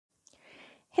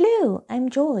Hello, I'm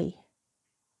Joy.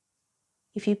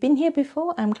 If you've been here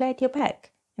before, I'm glad you're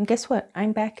back. And guess what?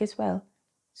 I'm back as well.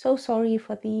 So sorry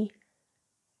for the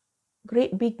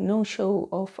great big no-show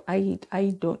of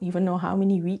I don't even know how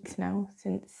many weeks now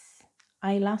since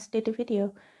I last did a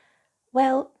video.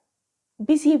 Well,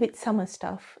 busy with summer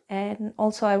stuff, and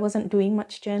also I wasn't doing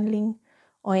much journaling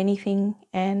or anything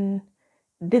and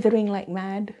dithering like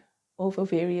mad over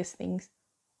various things.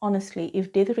 Honestly,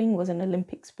 if dithering was an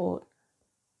Olympic sport,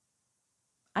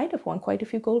 I'd have won quite a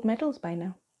few gold medals by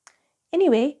now.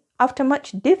 Anyway, after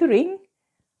much dithering,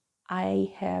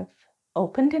 I have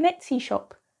opened an Etsy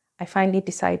shop. I finally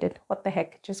decided, what the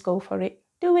heck, just go for it.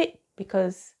 Do it,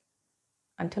 because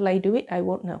until I do it, I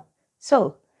won't know.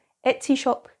 So, Etsy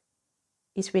shop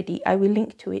is ready. I will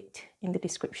link to it in the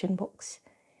description box.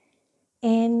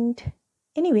 And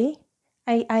anyway,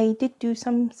 I did do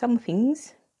some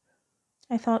things.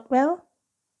 I thought, well,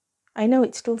 I know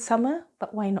it's still summer,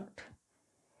 but why not?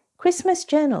 Christmas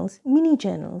journals, mini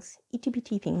journals, itty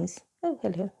bitty things. Oh,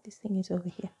 hello, this thing is over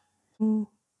here.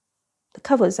 The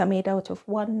covers are made out of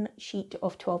one sheet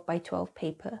of 12 by 12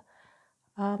 paper.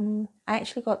 I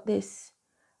actually got this,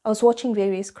 I was watching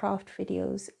various craft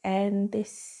videos, and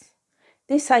this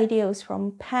idea was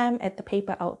from Pam at the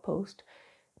Paper Outpost.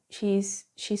 She's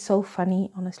so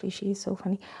funny, honestly, she is so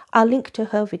funny. I'll link to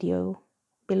her video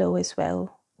below as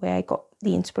well, where I got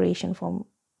the inspiration from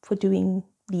for doing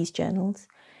these journals.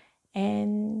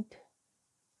 And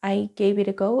I gave it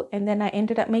a go, and then I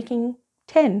ended up making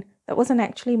 10. That wasn't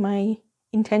actually my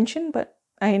intention, but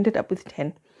I ended up with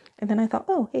 10. And then I thought,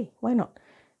 oh, hey, why not?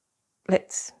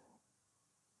 Let's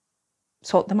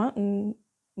sort them out and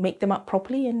make them up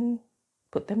properly and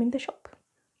put them in the shop.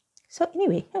 So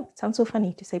anyway, oh, it sounds so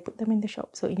funny to say put them in the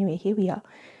shop. So anyway, here we are.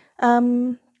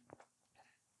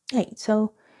 Right,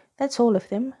 so that's all of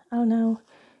them. I'll now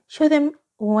show them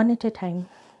one at a time.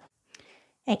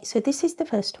 Right, so this is the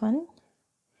first one.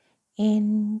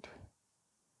 And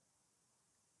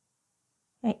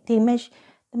right, the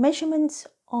measurements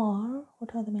are,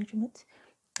 what are the measurements?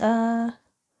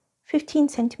 15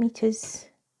 centimeters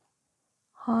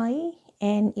high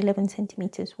and 11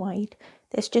 centimeters wide.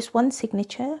 There's just one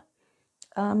signature,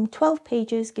 12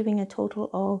 pages, giving a total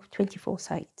of 24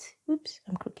 sides. Oops,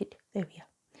 I'm crooked. There we are.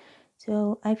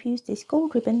 So I've used this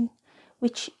gold ribbon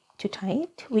to tie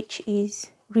it, which is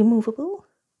removable.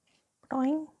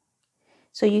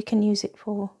 So you can use it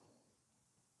for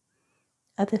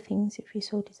other things if you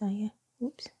so desire.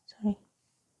 Oops, sorry.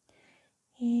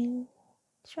 And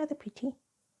it's rather pretty.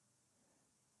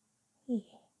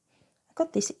 Yeah. I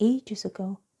got this ages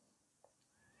ago,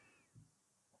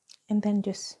 and then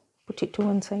just put it to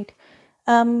one side.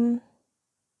 Yeah,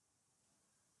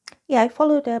 I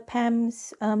followed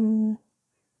Pam's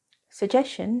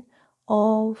suggestion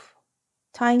of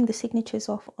tying the signatures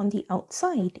off on the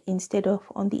outside instead of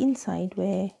on the inside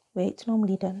where it's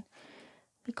normally done.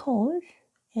 Because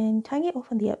in tying it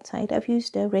off on the outside, I've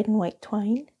used red and white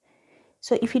twine.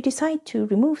 So if you decide to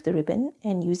remove the ribbon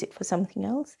and use it for something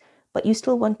else, but you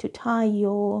still want to tie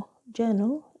your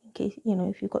journal, in case, you know,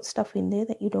 if you've got stuff in there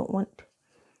that you don't want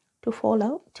to fall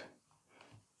out,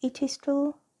 it is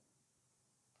still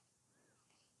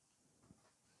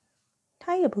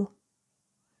tieable.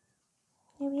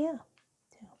 Here we are.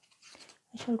 So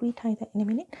I shall retie that in a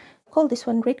minute. I call this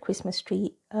one Red Christmas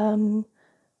Tree.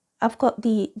 I've got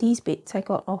these bits I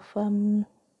got off oh,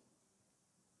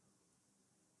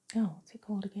 what's it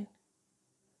called again?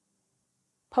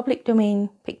 Public Domain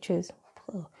Pictures.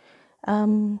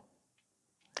 And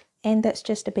that's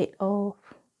just a bit of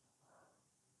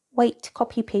white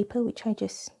copy paper which I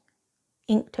just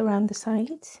inked around the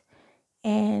sides,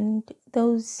 and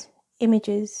those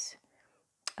images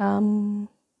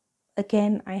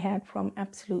again I had from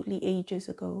absolutely ages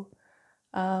ago,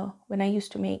 when I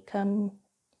used to make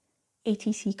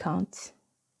ATC cards,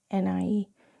 and I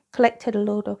collected a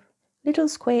load of little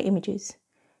square images.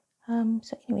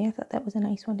 So anyway, I thought that was a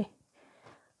nice one to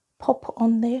pop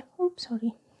on there. Oops,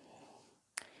 sorry.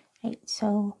 Right,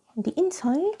 so on the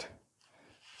inside,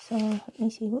 so let me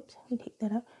see, whoops, let me take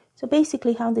that out. So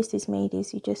basically how this is made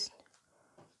is you just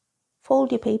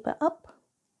fold your paper up,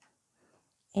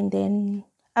 and then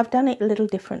I've done it a little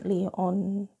differently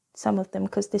on some of them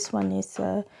because this one is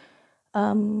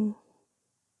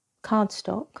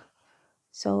cardstock.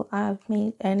 So I've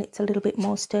made, and it's a little bit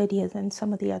more sturdier than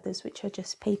some of the others which are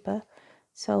just paper.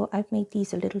 So I've made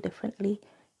these a little differently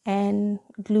and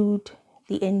glued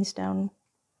the ends down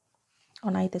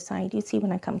on either side. You'll see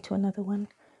when I come to another one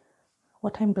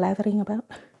what I'm blathering about.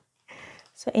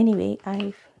 So anyway,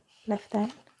 I've left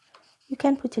that. You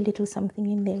can put a little something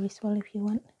in there as well if you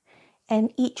want.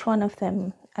 And each one of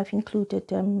them I've included,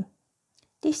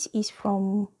 this is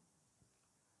from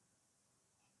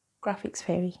Graphics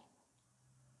Fairy.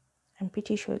 I'm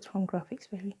pretty sure it's from Graphics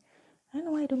Fairy. I don't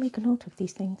know why I don't make a note of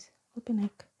these things. Open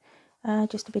neck.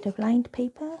 Just a bit of lined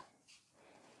paper,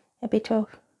 a bit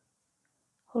of,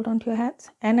 hold on to your hats,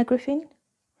 Anna Griffin,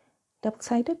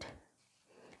 double-sided,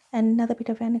 and another bit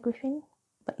of Anna Griffin,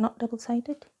 but not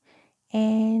double-sided,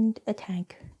 and a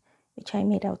tag, which I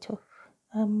made out of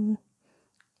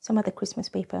some other Christmas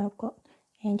paper I've got,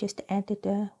 and just added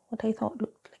what I thought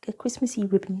looked like a Christmassy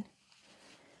ribbon.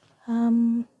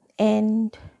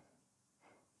 And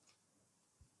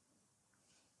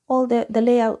all the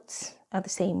layouts are the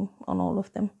same on all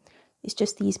of them. It's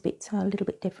just these bits are a little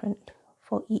bit different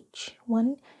for each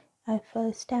one.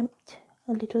 I've stamped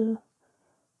a little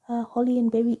holly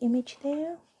and berry image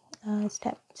there,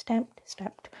 stamped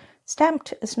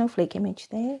a snowflake image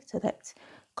there. So that's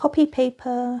copy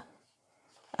paper,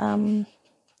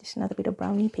 just another bit of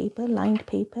brownie paper, lined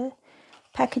paper,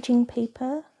 packaging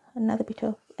paper, another bit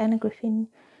of Anna Griffin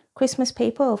Christmas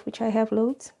paper, of which I have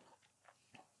loads.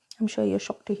 I'm sure you're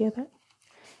shocked to hear that.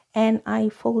 And I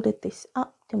folded this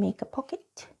up to make a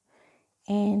pocket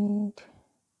and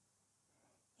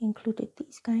included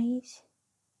these guys.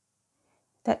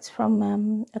 That's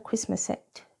from a Christmas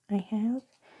set I have.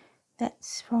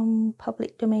 That's from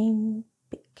Public Domain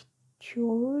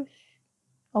Pictures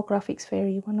or Graphics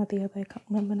Fairy, one or the other, I can't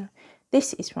remember now.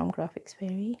 This is from Graphics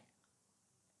Fairy.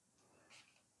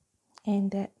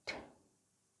 And that,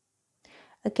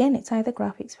 again, it's either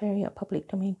Graphics Fairy or Public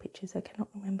Domain Pictures. I cannot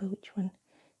remember which one.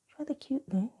 It's rather cute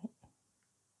though.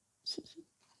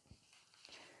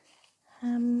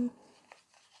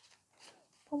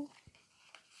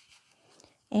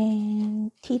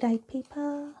 And tea-dyed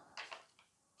paper.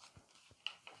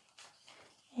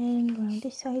 And around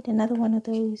this side, another one of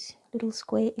those little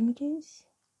square images.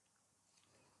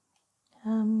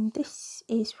 This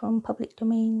is from Public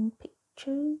Domain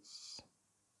Pictures.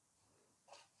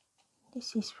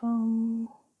 This is from,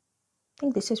 I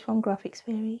think this is from Graphics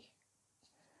Fairy.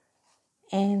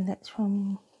 And that's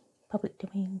from Public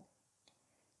Domain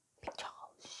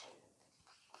Pictures.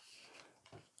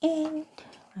 And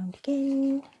round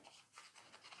again.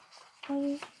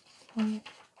 One.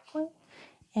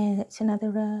 And that's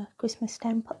another Christmas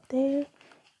stamp up there.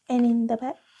 And in the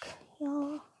back,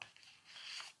 yeah,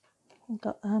 we've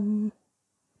got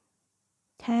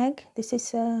tag. This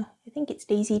is I think it's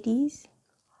Daisy D's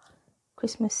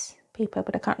Christmas paper,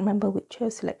 but I can't remember which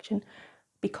selection,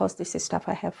 because this is stuff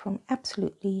I have from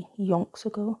absolutely yonks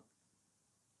ago.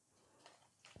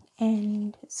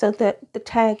 And so the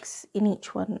tags in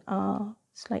each one are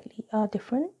slightly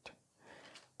different,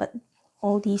 but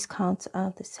all these cards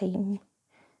are the same.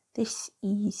 This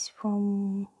is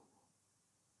from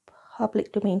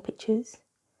Public Domain Pictures,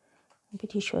 I'm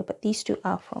pretty sure, but these two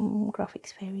are from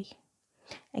Graphics Fairy.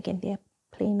 Again, they're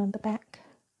plain on the back.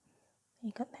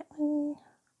 You got that one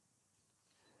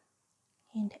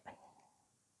and that one.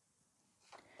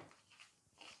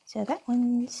 So that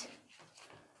one's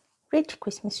red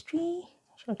Christmas tree.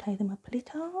 I shall tie them up a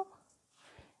little.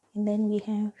 And then we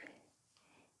have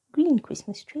green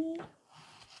Christmas tree.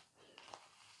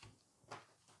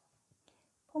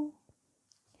 Boom.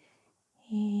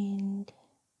 And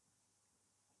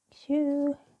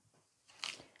two.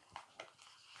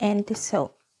 And this,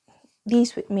 so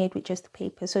these were made with just the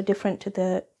paper, so different to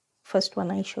the first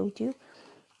one I showed you.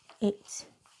 It's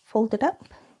folded up,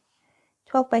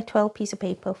 12 by 12 piece of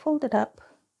paper, folded up,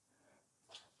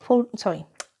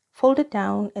 folded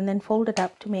down and then folded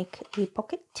up to make a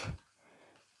pocket.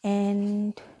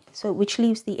 And so, which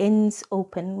leaves the ends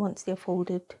open once they're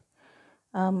folded.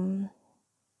 And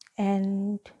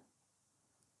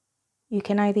you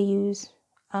can either use,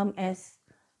 as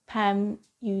Pam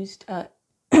used,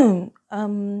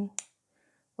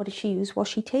 what did she use?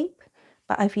 Washi tape,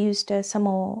 but I've used some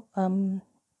more,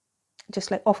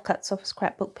 just like offcuts of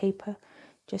scrapbook paper,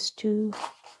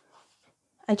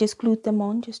 I just glued them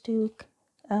on just to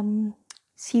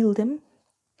seal them,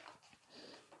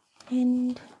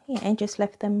 and yeah, and just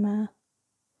left them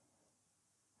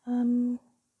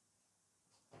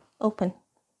open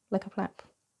like a flap.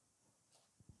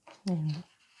 And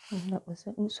that was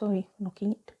it. Oh, sorry for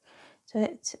knocking it. So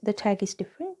that's, the tag is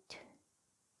different.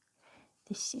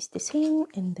 This is the same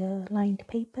in the lined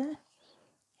paper,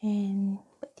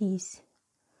 but these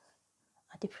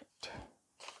are different.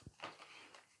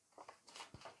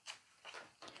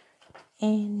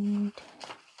 And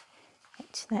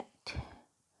that's that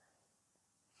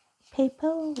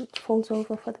paper which folds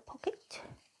over for the pocket.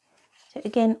 So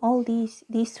again, all these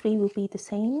three will be the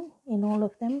same in all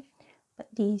of them, but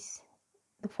these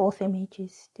the fourth image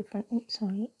is different. Oops,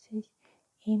 sorry, it says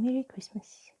a Merry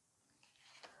Christmas.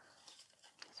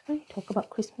 So I talk about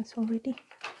Christmas already.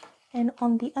 And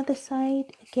on the other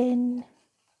side, again,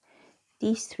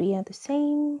 these three are the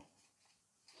same,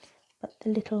 but the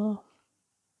little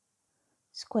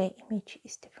square image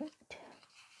is different.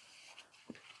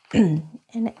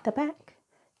 And at the back,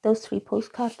 those three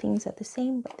postcard things are the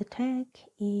same, but the tag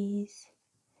is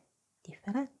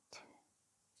different.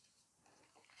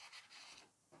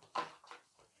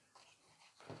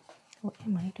 What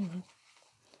am I doing?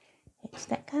 It's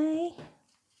that guy.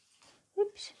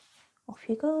 Oops, off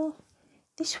you go.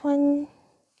 This one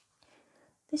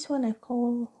I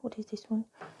call, what is this one?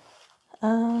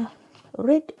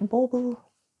 Red Bauble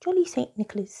Jolly St.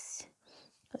 Nicholas.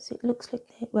 Because it looks like,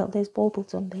 well, there's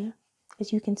baubles on there,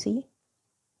 as you can see.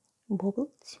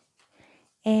 Baubles.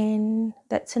 And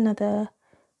that's another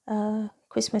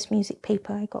Christmas music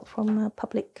paper I got from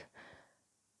public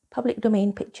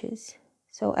domain pictures.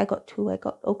 So I got two. I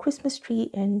got Oh Christmas Tree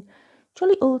and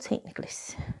Jolly Old St.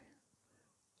 Nicholas.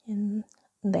 And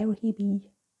there he be.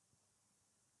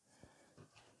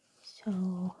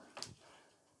 So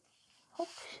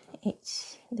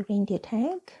it's the reindeer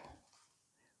tag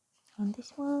on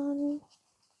this one.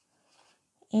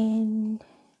 And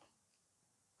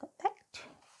got that.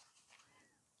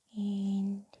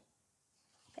 And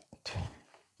that.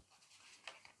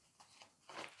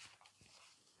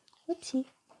 Whoopsie.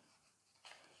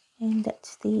 And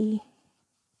that's the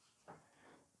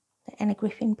Anna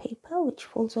Griffin paper, which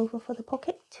folds over for the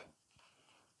pocket.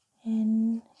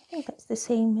 And I think that's the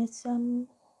same as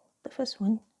the first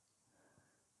one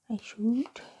I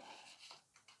showed.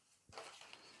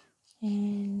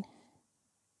 And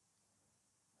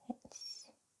that's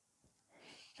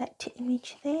that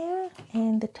image there.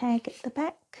 And the tag at the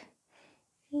back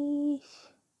is,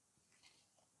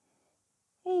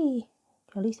 hey,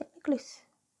 Jolly St. Nicholas.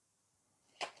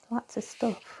 Lots of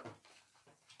stuff.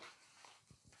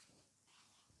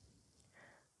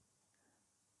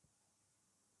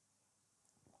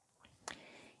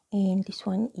 And this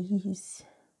one is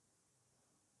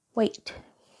white.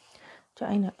 So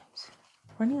I know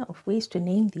I'm running out of ways to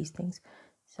name these things.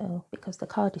 So because the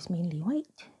card is mainly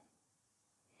white.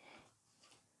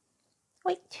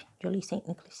 White, Jolly St.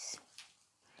 Nicholas.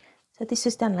 So this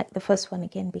is done like the first one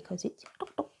again because it's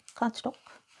cardstock.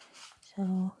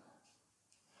 So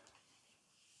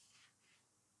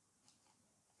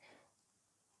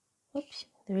oops,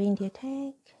 the reindeer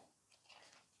tag.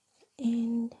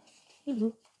 And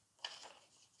hello.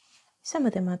 Some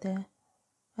of them are the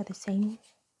same.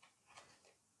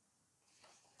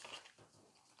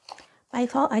 I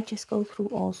thought I'd just go through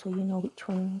all so you know which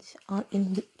ones are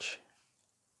in which.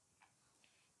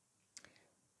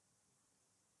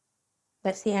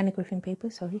 That's the Anna Griffin paper,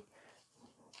 sorry.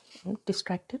 I'm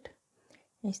distracted.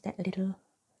 There's that little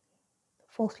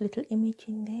fourth little image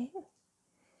in there,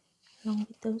 along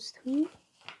with those three.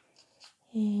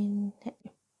 And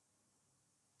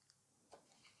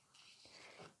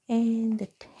the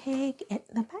tag at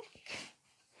the back.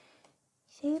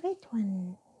 See that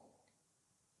one?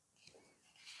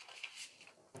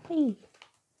 Hey.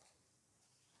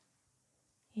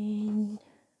 And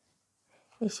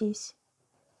this is,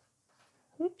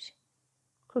 oops,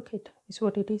 crooked is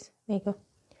what it is. There you go.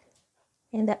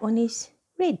 And that one is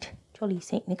red, Jolly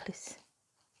St. Nicholas.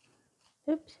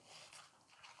 Oops.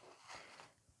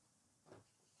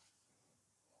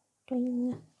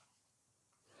 Ding.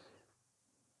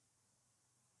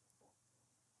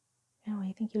 Oh,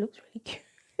 I think he looks really cute.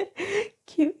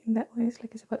 Cute in that one. It's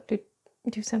like it's about to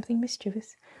do something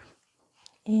mischievous.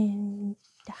 And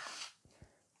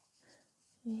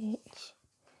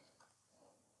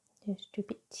there's two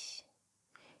bits.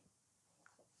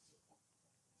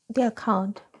 They are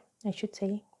card, I should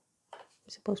say,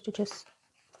 as opposed to just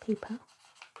paper.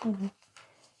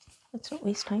 Let's not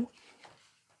waste time.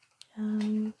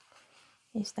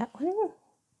 Is that one,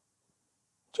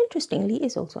 which interestingly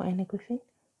is also Anna Griffin.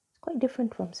 It's quite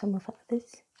different from some of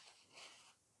others.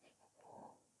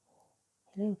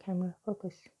 Hello, camera,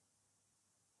 focus.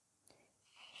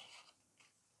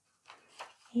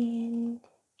 And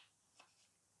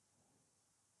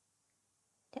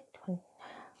that one.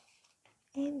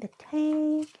 And the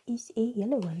tag is a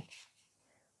yellow one.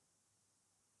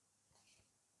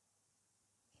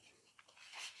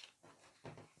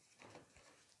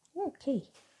 Okay.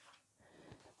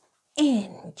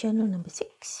 And journal number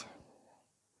 6.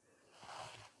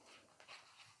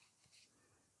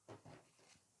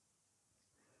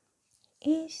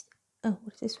 Is, oh,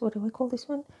 what is this? What do I call this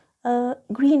one?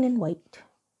 Green and white.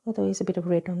 Although there's a bit of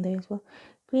red on there as well.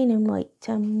 Green and white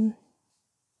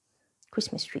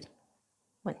Christmas tree.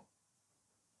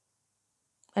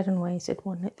 I don't know why I said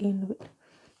one at the end of it.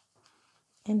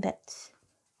 And that's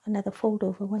another fold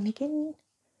over one again.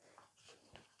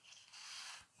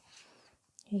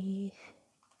 With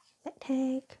that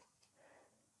tag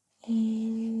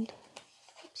and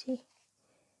oopsie,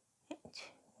 that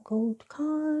gold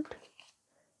card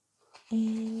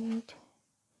and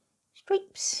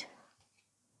stripes.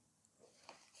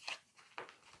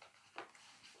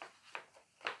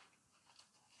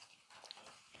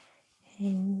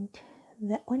 And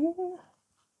that one,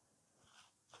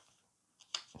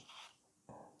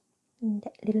 and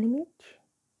that little image,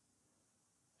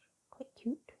 quite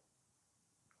cute.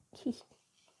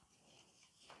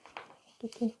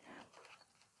 Okay.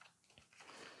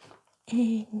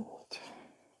 And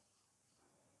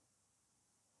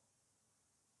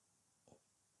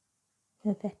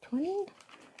that one,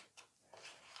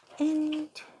 and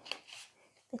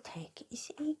the tag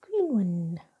is a green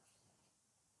one.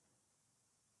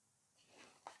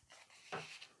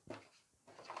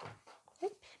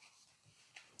 Oops.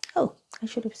 Oh, I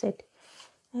should have said,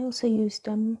 I also used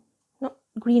not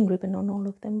green ribbon on all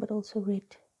of them, but also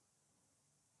red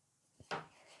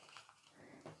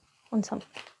on some.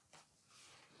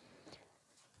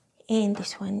 And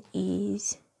this one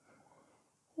is,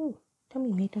 oh,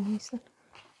 tummy made a noise then.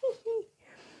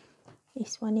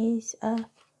 This one is a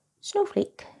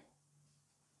snowflake.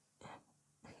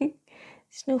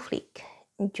 Snowflake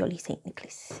Jolly St.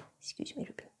 Nicholas. Excuse me,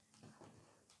 ribbon.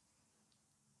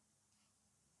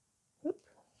 Oop.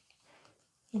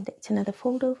 And that's another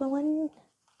fold over one.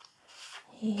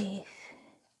 With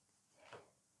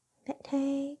that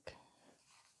tag.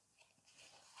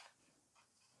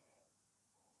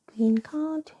 Green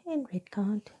card and red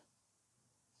card.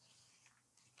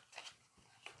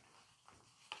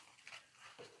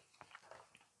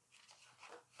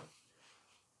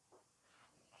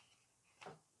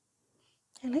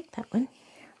 I like that one.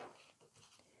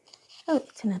 Oh,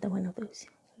 it's another one of those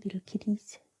little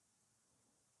kitties.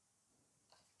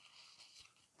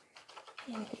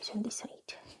 And it's on this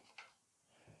side.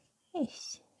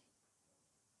 Yes.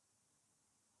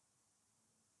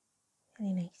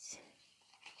 Very nice.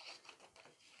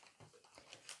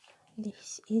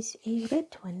 This is a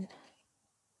red one.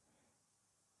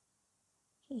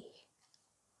 Okay.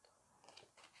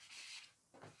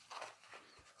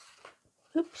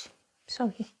 Oops,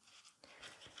 sorry.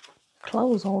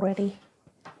 Close already.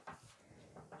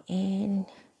 And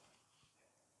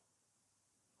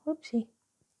whoopsie.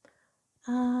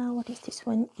 What is this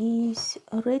one? Is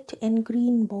red and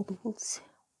green bubbles.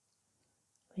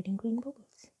 Red and green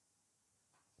bubbles.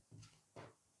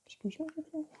 Excuse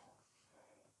me.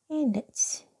 And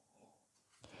that's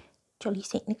Jolly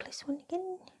St. Nicholas one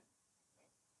again.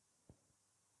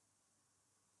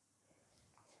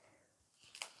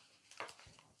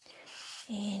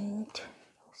 And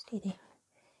I'll stay there.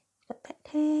 Got that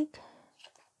tag.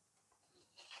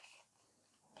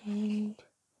 And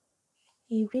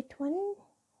a red one.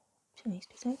 It's a nice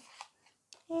design.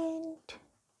 And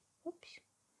oops.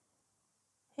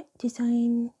 That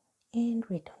design and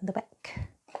red on the back.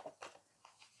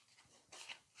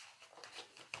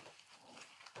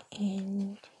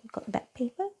 And you've got that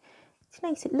paper. It's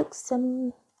nice. It looks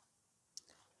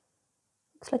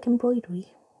like embroidery.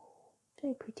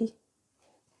 Very pretty.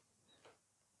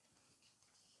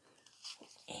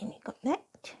 And you got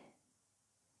that.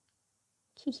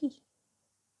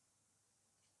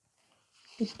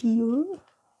 Video.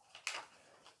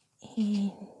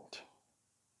 And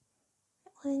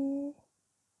that one.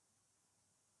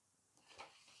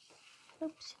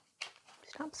 Oops.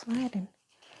 Stop sliding.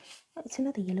 Oh, it's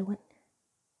another yellow one.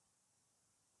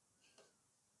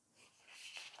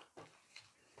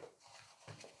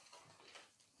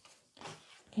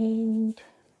 And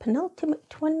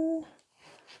penultimate one.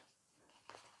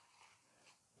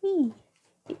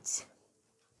 It's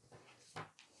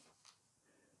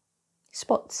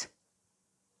Spots.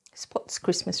 Spots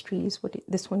Christmas tree is what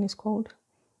this one is called.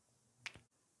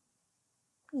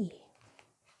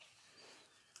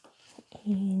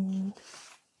 And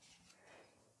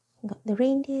got the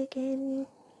reindeer again.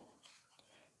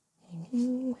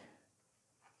 And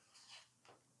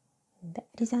that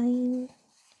design.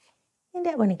 And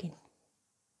that one again.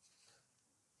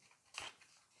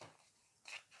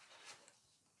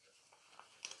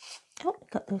 Oh,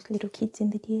 got those little kids in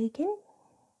the deer again.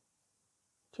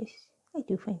 I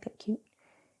do find that cute.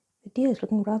 The deer is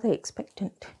looking rather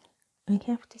expectant, I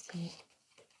have to say.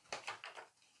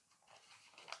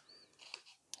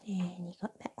 And you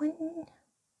got that one.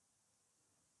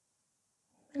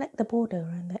 I like the border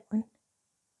around that one.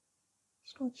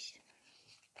 It's nice.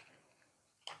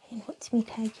 And what's my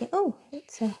tag here? Oh,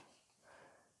 it's a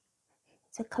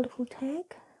It's a colourful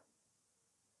tag.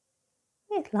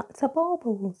 There's lots of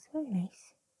baubles. Very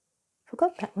nice.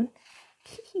 Forgot that one.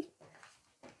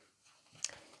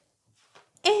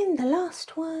 And the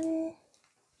last one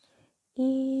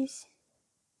is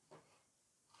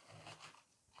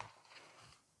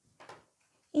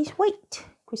white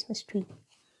Christmas tree.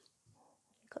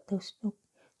 Got those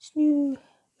snowman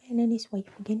and his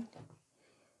wife again.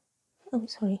 Oh,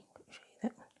 sorry, I'll show you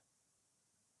that one.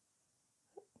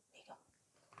 There you go.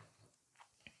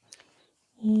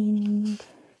 And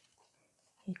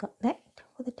you got that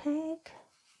for the tag.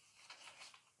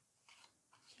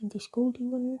 And this goldy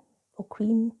one, or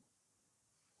cream,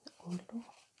 not gold at all.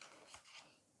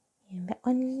 And that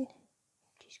one,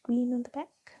 which is green on the back.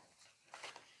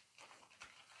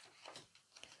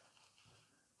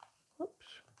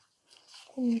 Oops.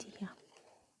 And here,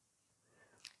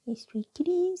 these 3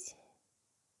 kitties.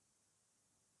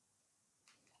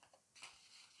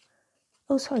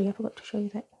 Oh, sorry, I forgot to show you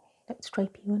that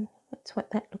stripy one. That's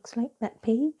what that looks like, that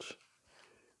page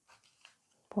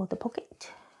for the pocket.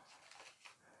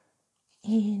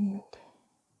 And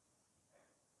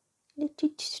let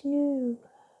it snow.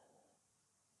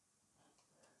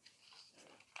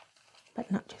 But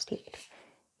not just yet.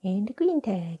 And a green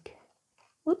tag.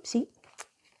 Whoopsie,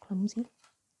 clumsy.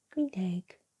 Green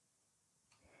tag.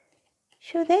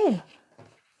 So there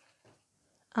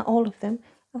are all of them.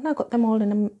 I've now got them all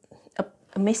in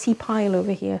a messy pile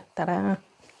over here. Ta-da!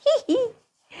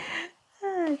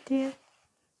 Oh dear.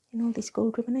 And all this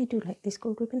gold ribbon. I do like this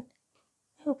gold ribbon.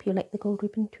 I hope you like the gold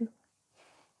ribbon too.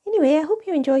 Anyway, I hope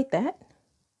you enjoyed that.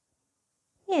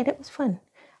 Yeah, that was fun.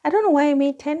 I don't know why I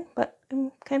made 10, but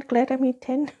I'm kind of glad I made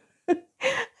 10.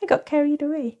 I got carried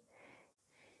away.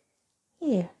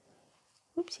 Yeah.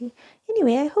 Oopsie.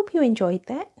 Anyway, I hope you enjoyed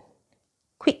that.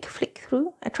 Quick flick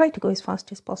through. I tried to go as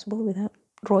fast as possible without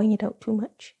drawing it out too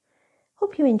much.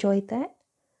 Hope you enjoyed that.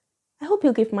 I hope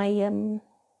you'll give my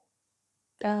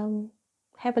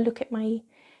have a look at my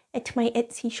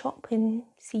Etsy shop and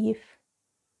see if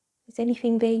there's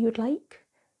anything there you'd like.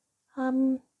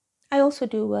 I also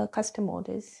do custom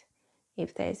orders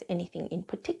if there's anything in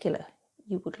particular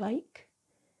you would like.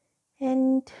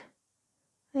 And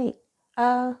hey,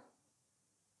 yeah,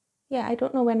 I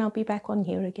don't know when I'll be back on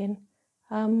here again.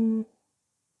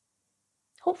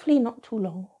 Hopefully not too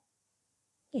long.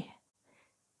 Yeah.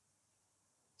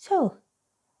 So,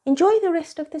 enjoy the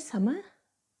rest of the summer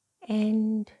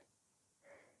and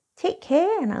take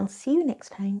care, and I'll see you next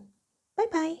time. Bye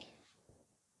bye.